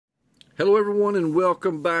Hello everyone and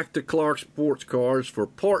welcome back to Clark Sports Cards for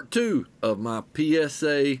part 2 of my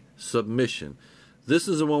PSA submission. This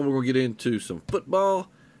is the one we're going to get into some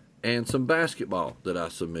football and some basketball that I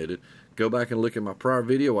submitted. Go back and look at my prior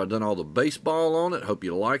video. I've done all the baseball on it. Hope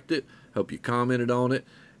you liked it. Hope you commented on it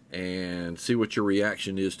and see what your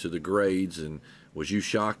reaction is to the grades. And was you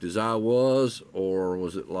shocked as I was, or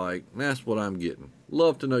was it like, that's what I'm getting?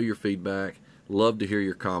 Love to know your feedback. Love to hear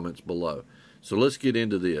your comments below. So let's get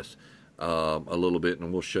into this a little bit,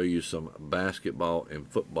 and we'll show you some basketball and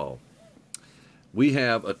football. We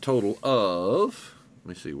have a total of, let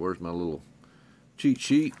me see, where's my little cheat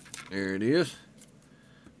sheet? There it is.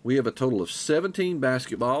 We have a total of 17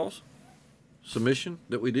 basketballs submission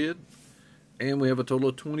that we did, and we have a total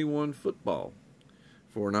of 21 football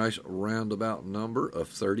for a nice roundabout number of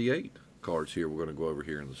 38 cards here we're going to go over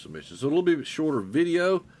here in the submission. So a little bit shorter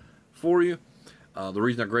video for you. The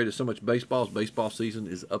reason I graded so much baseball is baseball season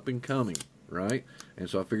is up and coming, right? And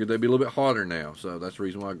so I figured they'd be a little bit harder now. So that's the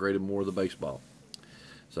reason why I graded more of the baseball.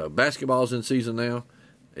 So basketball's in season now.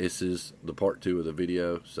 This is the part 2 of the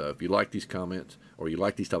video. So if you like these comments or you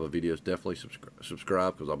like these type of videos, definitely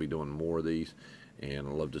subscribe because I'll be doing more of these. And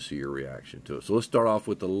I'd love to see your reaction to it. So let's start off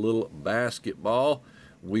with the little basketball.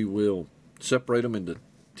 We will separate them into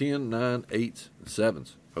 10, 9, 8s, and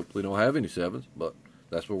 7s. Hopefully don't have any 7s, but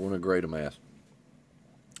that's what we're going to grade them as.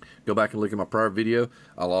 Go back and look at my prior video.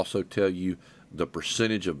 I'll also tell you the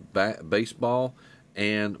percentage of baseball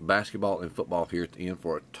and basketball and football here at the end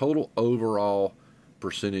for a total overall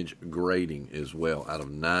percentage grading as well out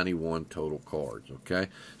of 91 total cards. Okay,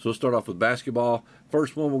 so let's start off with basketball.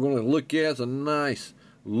 First one we're going to look at is a nice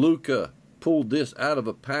Luka. Pulled this out of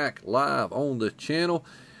a pack live on the channel,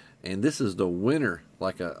 and this is the winner,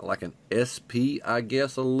 like an SP, I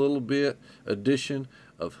guess, a little bit edition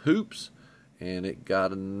of Hoops. And it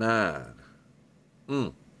got a 9.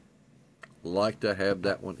 Like to have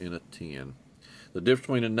that one in a 10. The difference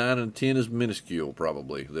between a 9 and a 10 is minuscule,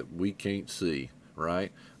 probably, that we can't see,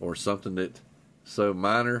 right? Or something that's so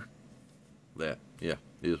minor that, yeah,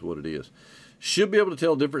 is what it is. Should be able to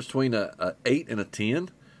tell the difference between a 8 and a 10,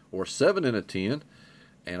 or a 7 and a 10.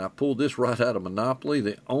 And I pulled this right out of Monopoly.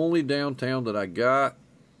 The only downtown that I got,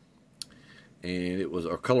 and it was,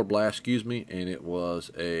 or Color Blast, excuse me, and it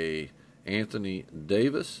was a Anthony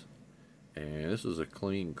Davis, and this is a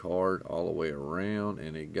clean card all the way around,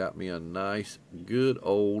 and it got me a nice good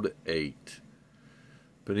old 8.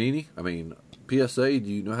 PSA, do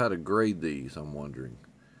you know how to grade these? I'm wondering,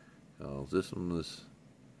 because this one is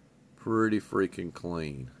pretty freaking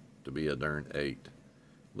clean to be a darn 8.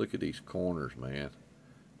 Look at these corners, man.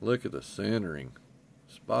 Look at the centering,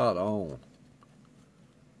 spot on.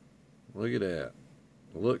 Look at that.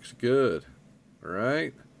 Looks good,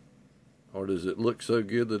 right? Or does it look so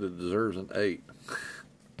good that it deserves an 8?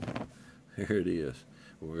 Here it is.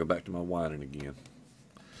 We'll go back to my whining again.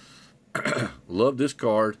 Love this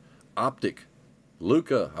card. Optic.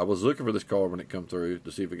 Luka. I was looking for this card when it come through to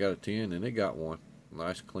see if it got a 10, and it got one.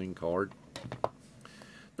 Nice, clean card.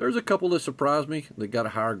 There's a couple that surprised me. They got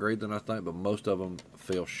a higher grade than I think, but most of them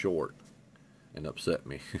fell short and upset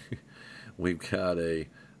me. We've got a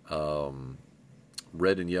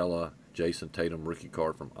red and yellow Jason Tatum rookie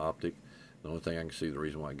card from Optic. The only thing I can see the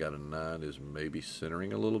reason why I got a 9 is maybe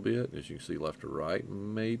centering a little bit. As you can see, left to right,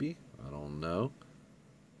 maybe. I don't know.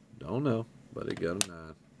 Don't know, but it got a 9.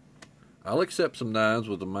 I'll accept some 9s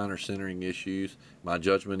with the minor centering issues. My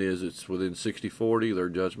judgment is it's within 60-40. Their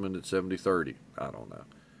judgment at 70-30. I don't know.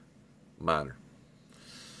 Minor.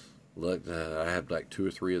 Look, I have like 2 or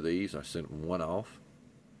 3 of these. I sent one off,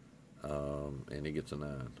 and he gets a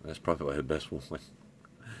 9. That's probably the best one.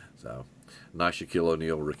 So, nice Shaquille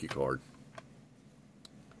O'Neal rookie card.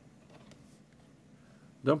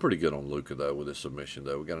 Done pretty good on Luka, though, with this submission,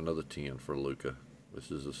 though. We got another 10 for Luka.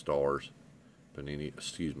 This is the Stars.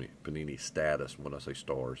 Panini status when I say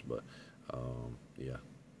Stars. But, yeah,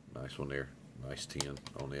 nice one there. Nice 10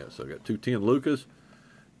 on that. So I got 2 10 Lukas,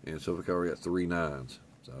 and so we got 3 9s.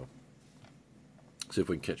 So, see if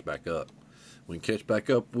we can catch back up. We can catch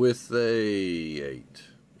back up with a 8.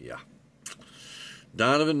 Yeah.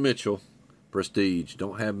 Donovan Mitchell, Prestige.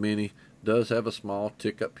 Don't have many. Does have a small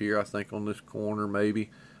tick up here, I think, on this corner,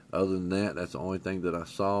 maybe. Other than that, that's the only thing that I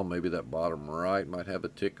saw. Maybe that bottom right might have a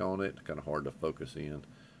tick on it. Kind of hard to focus in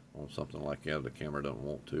on something like that. The camera doesn't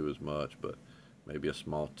want to as much, but maybe a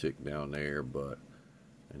small tick down there.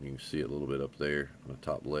 And you can see it a little bit up there on the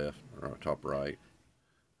top left or top right.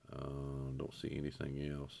 Don't see anything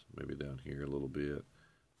else. Maybe down here a little bit.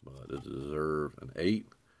 But it deserves an 8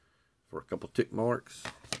 for a couple tick marks.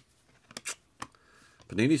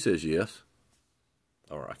 Panini says yes.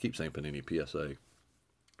 Or I keep saying Panini, PSA.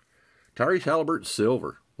 Tyrese Halliburton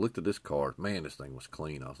silver. Looked at this card. Man, this thing was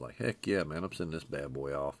clean. I was like, heck yeah, man, I'm sending this bad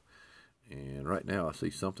boy off. And right now I see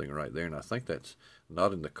something right there, and I think that's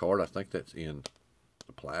not in the card. I think that's in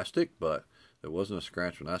the plastic, but there wasn't a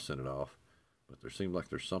scratch when I sent it off. But there seems like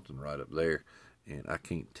there's something right up there, and I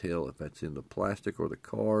can't tell if that's in the plastic or the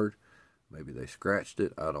card. Maybe they scratched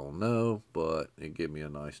it. I don't know, but it gave me a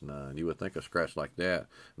nice 9. You would think a scratch like that,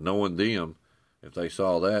 knowing them, if they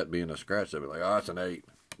saw that being a scratch, they'd be like, oh, it's an 8.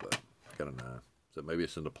 But got a 9. So maybe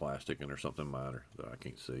it's in the plastic and there's something minor that I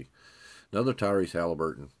can't see. Another Tyrese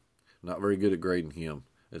Halliburton. Not very good at grading him.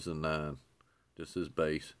 It's a 9. Just his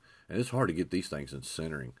base. And it's hard to get these things in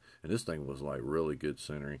centering. And this thing was like really good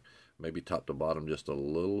centering. Maybe top to bottom just a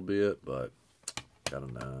little bit, but got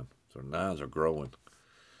a 9. So 9s are growing.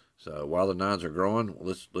 So while the 9s are growing,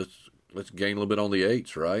 let's gain a little bit on the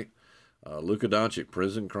 8s, right? Luka Doncic,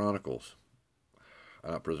 Prison Chronicles.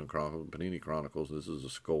 Not Prison Chronicles, Panini Chronicles. This is a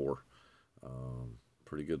score.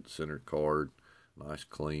 Pretty good centered card. Nice,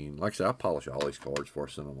 clean. Like I said, I polish all these cards before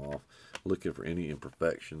I send them off, looking for any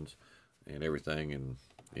imperfections and everything. And,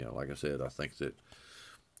 you know, like I said, I think that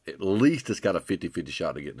at least it's got a 50-50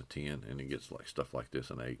 shot to get in a 10, and it gets like stuff like this,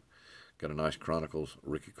 an 8. Got a nice Chronicles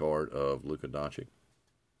rookie card of Luka Doncic.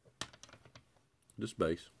 This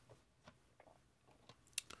base.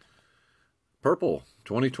 Purple,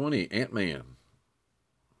 2020, Ant-Man.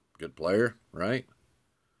 Good player, right?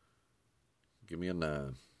 Give me a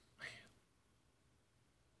 9.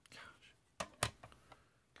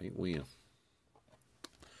 Can't win.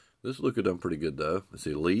 This Luka done pretty good, though. It's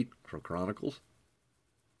Elite from Chronicles.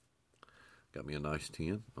 Got me a nice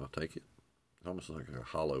 10. I'll take it. It's almost like a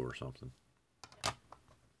hollow or something.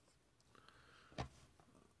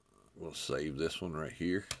 We'll save this one right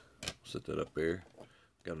here. Set that up there.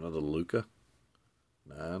 Got another Luka.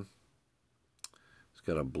 9. It's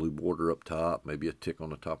got a blue border up top. Maybe a tick on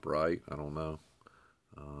the top right. I don't know.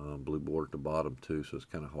 Blue border at the bottom, too, so it's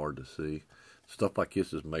kind of hard to see. Stuff like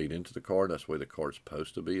this is made into the card. That's the way the card's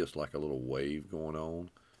supposed to be. It's like a little wave going on.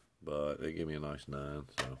 But they give me a nice 9.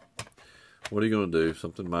 So, what are you going to do?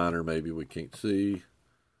 Something minor maybe we can't see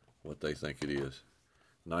what they think it is.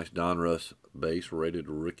 Nice Donruss base rated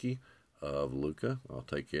rookie of Luka. I'll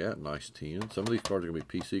take that. Nice 10. Some of these cards are going to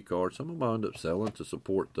be PC cards. Some of them I end up selling to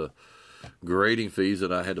support the grading fees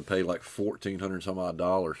that I had to pay like $1,400 some odd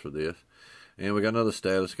dollars for this. And we got another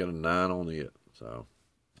status. Got a 9 on it. So,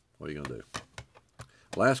 what are you going to do?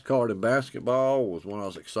 Last card in basketball was one I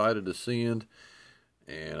was excited to send,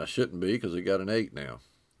 and I shouldn't be because it got an 8 now.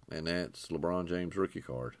 And that's LeBron James rookie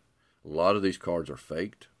card. A lot of these cards are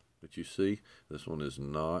faked that you see. This one is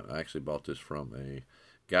not. I actually bought this from a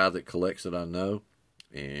guy that collects it I know,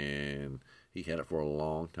 and he had it for a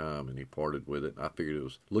long time, and he parted with it. I figured it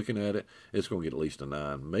was, looking at it, it's going to get at least a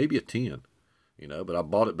 9, maybe a 10, you know, but I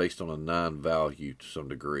bought it based on a 9 value to some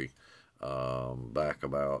degree back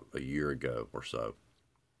about a year ago or so.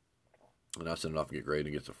 And I sent it off and get graded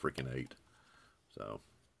and gets a freaking 8. So,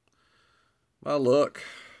 my luck,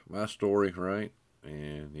 my story, right?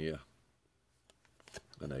 And yeah,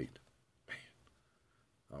 an 8. Man,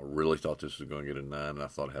 I really thought this was going to get a 9, and I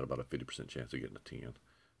thought I had about a 50% chance of getting a 10.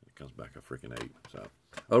 It comes back a freaking 8. So,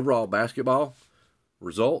 overall basketball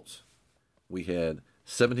results, we had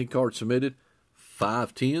 17 cards submitted,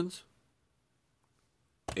 5 10s,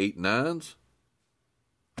 8 9s,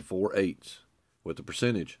 4 8s, with the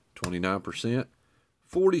percentage 29%,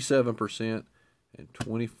 47%, and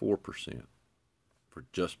 24% for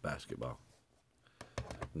just basketball.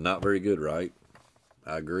 Not very good, right?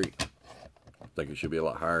 I agree. I think it should be a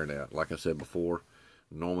lot higher than that. Like I said before,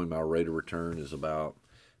 normally my rate of return is about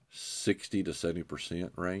 60 to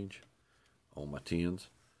 70% range on my 10s,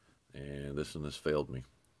 and this one has failed me.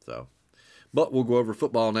 So, but we'll go over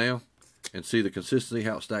football now and see the consistency,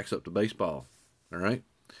 how it stacks up to baseball. All right?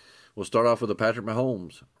 We'll start off with the Patrick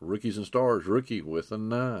Mahomes, Rookies and Stars rookie with a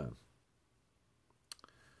 9.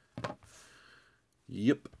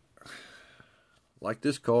 Yep. Like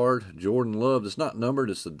this card, Jordan Love. It's not numbered.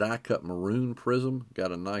 It's the die-cut maroon prism.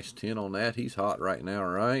 Got a nice 10 on that. He's hot right now,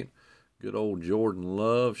 right? Good old Jordan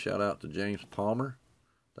Love. Shout out to James Palmer.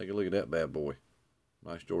 Take a look at that bad boy.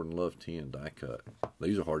 Nice Jordan Love 10 die-cut.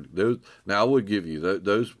 These are hard. Now, I would give you,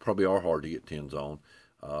 those probably are hard to get 10s on.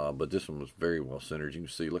 But this one was very well centered. You can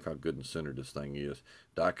see, look how good and centered this thing is.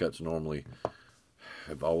 Die cuts normally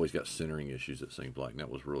have always got centering issues, it seems like. And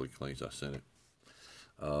that was really clean as I sent it.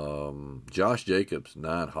 Josh Jacobs,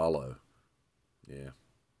 9 hollow. Yeah,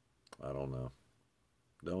 I don't know.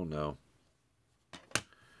 Don't know.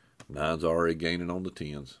 9's already gaining on the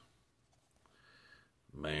 10s.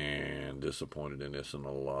 Man, disappointed in this one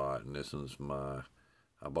a lot. And this one's my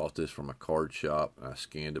I bought this from a card shop, and I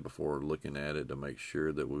scanned it before looking at it to make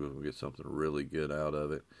sure that we were going to get something really good out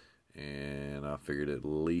of it. And I figured at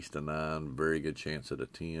least a 9, very good chance at a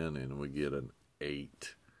 10, and we get an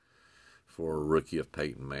 8 for a rookie of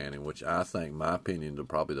Peyton Manning, which I think, my opinion, is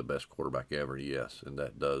probably the best quarterback ever, yes, and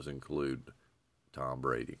that does include Tom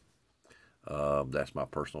Brady. That's my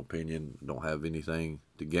personal opinion. Don't have anything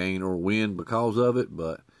to gain or win because of it,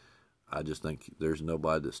 but I just think there's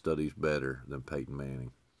nobody that studies better than Peyton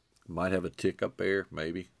Manning. Might have a tick up there,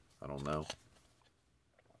 maybe. I don't know.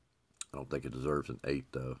 I don't think it deserves an 8,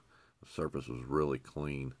 though. The surface was really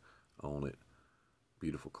clean on it.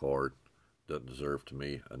 Beautiful card. Doesn't deserve to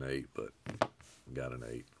me an 8, but got an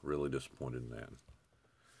 8. Really disappointed in that.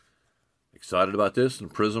 Excited about this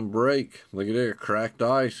and Prism Break. Look at there, cracked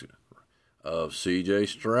ice of C.J.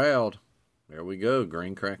 Stroud. There we go,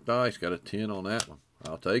 green cracked ice. Got a 10 on that one.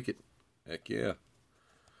 I'll take it. Heck yeah.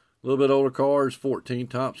 A little bit older cards, 14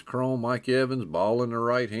 Topps Chrome, Mike Evans, ball in the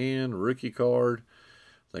right hand, rookie card.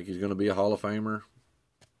 Think he's going to be a Hall of Famer.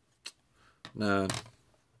 9.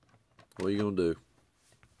 What are you going to do?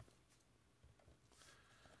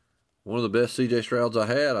 One of the best C.J. Strouds I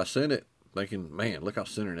had, I sent it thinking, man, look how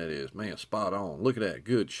centered that is. Man, spot on. Look at that.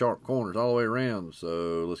 Good, sharp corners all the way around.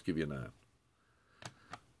 So let's give you a 9.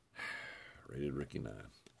 Rated rookie 9.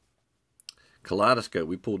 Kaleidoscope.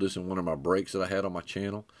 We pulled this in one of my breaks that I had on my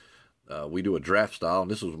channel. We do a draft style,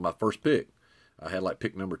 and this was my first pick. I had like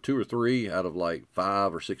pick number 2 or 3 out of like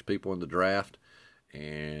 5 or 6 people in the draft.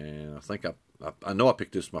 And I think I know I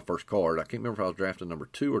picked this my first card. I can't remember if I was drafting number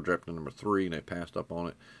 2 or drafting number 3, and they passed up on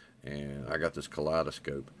it. And I got this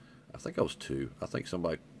Kaleidoscope. I think I was 2. I think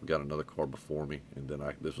somebody got another card before me, and then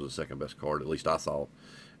this was the second best card, at least I thought.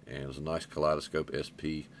 And it was a nice Kaleidoscope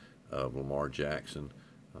SP of Lamar Jackson.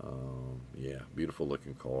 Yeah, beautiful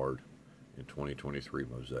looking card in 2023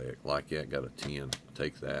 Mosaic. Like that, got a 10.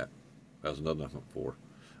 Take that. That was another nothing for.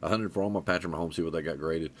 100 for all my Patrick Mahomes. See what they got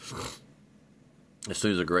graded. As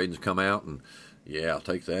soon as the gradings come out, and yeah, I'll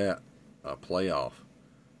take that. Playoff.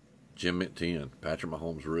 Jim Mint 10. Patrick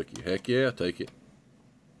Mahomes rookie. Heck yeah, take it.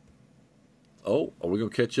 Oh, are we gonna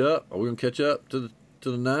catch up? Are we gonna catch up to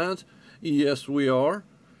the 9s? Yes, we are.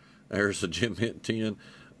 There's a Jim Mint 10.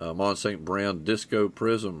 Mon St. Brown Disco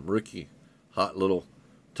Prism rookie. Hot little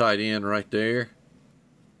tight end right there.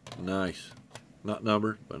 Nice. Not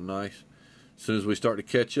numbered, but nice. As soon as we start to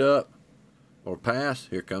catch up or pass,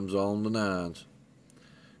 here comes on the 9s.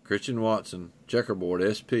 Christian Watson, checkerboard,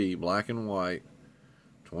 SP, black and white,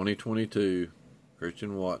 2022.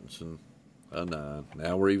 Christian Watson, a 9.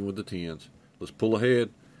 Now we're even with the 10s. Let's pull ahead.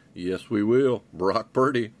 Yes, we will. Brock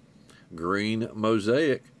Purdy, green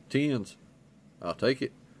mosaic, 10s. I'll take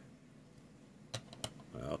it.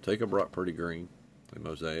 I'll take a Brock Purdy green in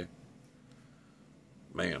mosaic.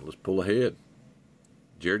 Man, let's pull ahead.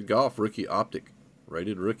 Jared Goff, rookie optic.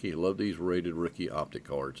 Rated rookie. Love these rated rookie optic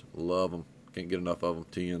cards. Love them. Can't get enough of them.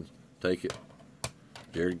 10s. Take it.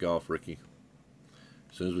 Jared Goff, rookie.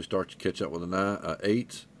 As soon as we start to catch up with the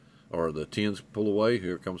 8s, or the 10s pull away,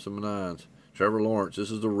 here comes some 9s. Trevor Lawrence,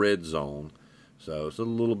 this is the red zone. So it's a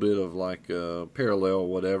little bit of like parallel,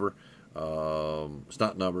 whatever. It's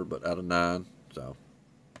not numbered, but out of 9. So,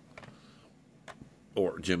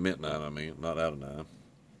 or Jim Mint 9, I mean, not out of 9.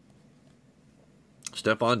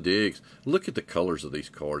 Stephon Diggs. Look at the colors of these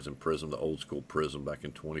cards in Prism, the old school Prism back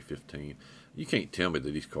in 2015. You can't tell me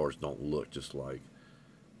that these cards don't look just like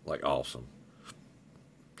awesome.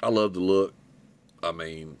 I love the look. I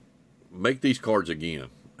mean, make these cards again.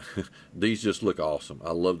 These just look awesome.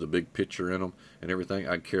 I love the big picture in them and everything.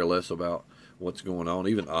 I'd care less about what's going on.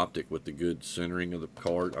 Even optic with the good centering of the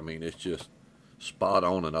card. I mean, it's just spot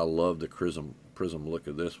on, and I love the prism look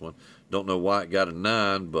of this one. Don't know why it got a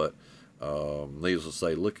 9, but needless to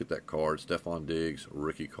say, look at that card. Stephon Diggs,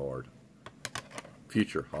 rookie card.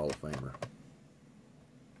 Future Hall of Famer.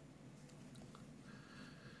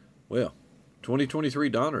 Well, 2023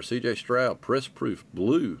 Donner, C.J. Stroud, press proof,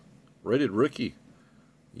 blue, rated rookie.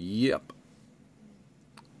 Yep.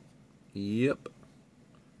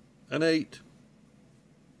 An 8.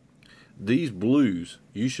 These blues,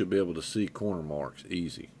 you should be able to see corner marks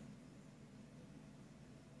easy.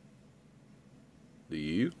 Do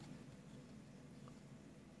you?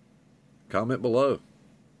 Comment below.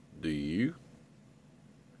 Do you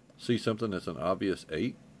see something that's an obvious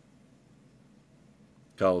 8?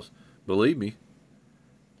 Because, believe me,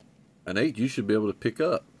 an 8 you should be able to pick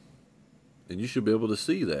up. And you should be able to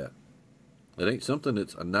see that. It ain't something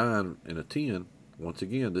that's a 9 and a 10. Once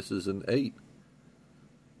again, this is an 8.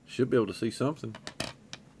 Should be able to see something.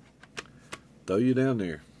 Throw you down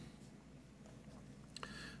there.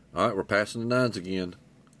 All right, we're passing the 9s again.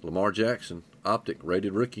 Lamar Jackson, Optic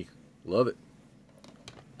rated rookie. Love it.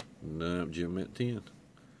 No, Jim Mint 10.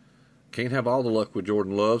 Can't have all the luck with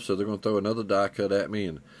Jordan Love, so they're going to throw another die cut at me.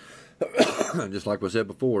 And just like I said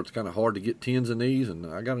before, it's kind of hard to get 10s in these, and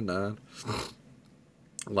I got a 9.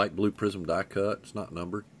 Light blue prism die cut. It's not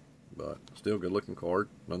numbered, but still good looking card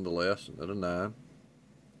nonetheless. And then a 9.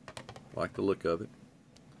 Like the look of it.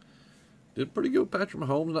 Did pretty good with Patrick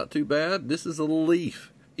Mahomes, not too bad. This is a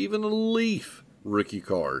Leaf. Even a Leaf rookie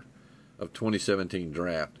card of 2017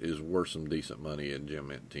 draft is worth some decent money at Jim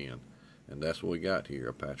Mint 10. And that's what we got here,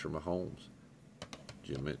 a Patrick Mahomes.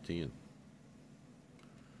 Jim Mint 10.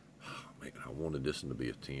 Oh, man, I wanted this one to be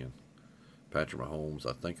a 10. Patrick Mahomes,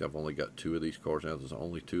 I think I've only got 2 of these cards now. There's the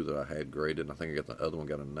only 2 that I had graded. I think I got the other one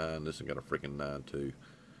got a 9. This one got a freaking 9 too.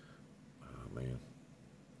 Oh, man.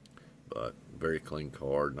 But very clean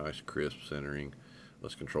card. Nice crisp centering.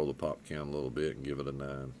 Let's control the pop count a little bit and give it a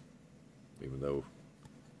 9. Even though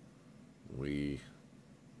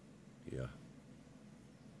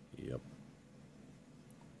yep.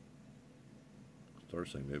 Start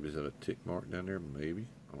saying, maybe is that a tick mark down there? Maybe.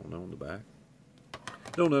 I don't know on the back.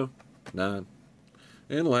 Don't know. 9.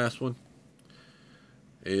 And the last one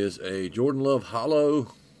is a Jordan Love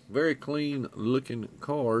Hollow. Very clean looking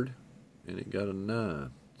card. And it got a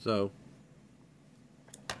 9. So,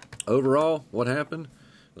 overall, what happened?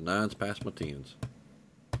 The 9s passed my 10s.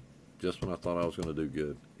 Just when I thought I was going to do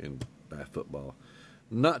good in football.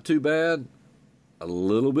 Not too bad. A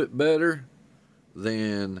little bit better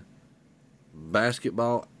than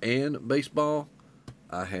basketball and baseball.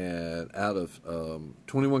 I had, out of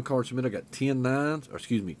 21 cards submitted, I got 10 9s, or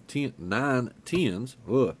excuse me, 9 10s.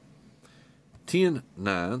 Ugh. 10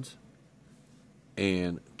 9s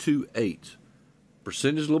and 2 8s.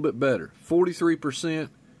 Percentage a little bit better. 43%,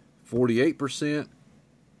 48%,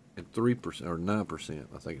 and 3%, or 9%.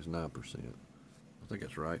 I think it's 9%. I think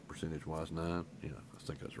that's right. Percentage-wise, 9. Yeah, I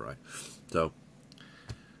think that's right. So,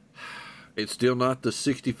 it's still not the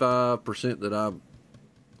 65% that I'm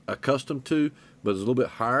accustomed to, but it's a little bit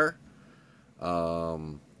higher.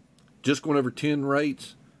 Just going over 10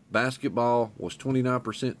 rates, basketball was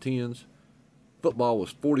 29% 10s, football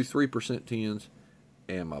was 43% 10s,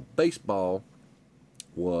 and my baseball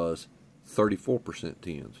was 34%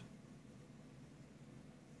 10s.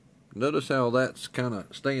 Notice how that's kind of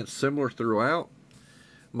staying similar throughout.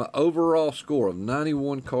 My overall score of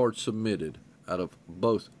 91 cards submitted out of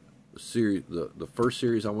both the series, the first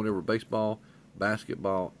series I went over baseball,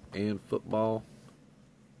 basketball, and football.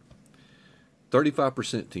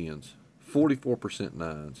 35% 10s, 44%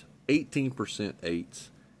 9s, 18% 8s,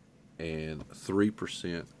 and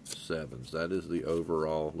 3% 7s. That is the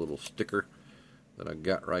overall little sticker that I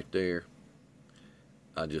got right there.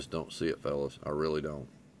 I just don't see it, fellas. I really don't.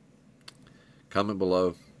 Comment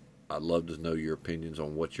below. I'd love to know your opinions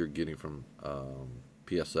on what you're getting from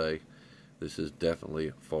PSA. This is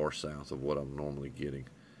definitely far south of what I'm normally getting.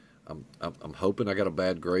 I'm hoping I got a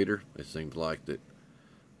bad grader. It seems like that,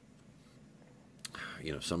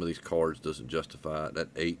 you know, some of these cards doesn't justify it.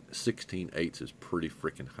 That 16 8s is pretty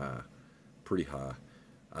freaking high. Pretty high.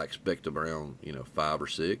 I expect around, 5 or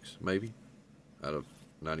 6 maybe out of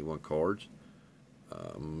 91 cards.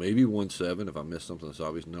 Maybe 1-7 if I missed something that's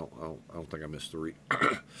obvious. No, I don't think I missed 3.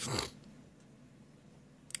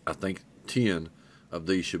 I think 10 of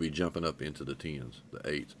these should be jumping up into the 10s, the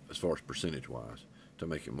 8s, as far as percentage-wise, to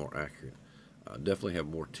make it more accurate. I definitely have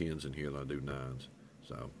more 10s in here than I do 9s.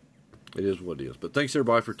 So, it is what it is. But thanks,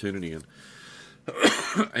 everybody, for tuning in.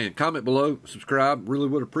 And comment below, subscribe. Really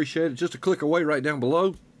would appreciate it. Just a click away right down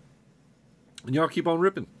below. And y'all keep on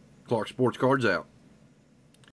ripping. Clark Sports Cards out.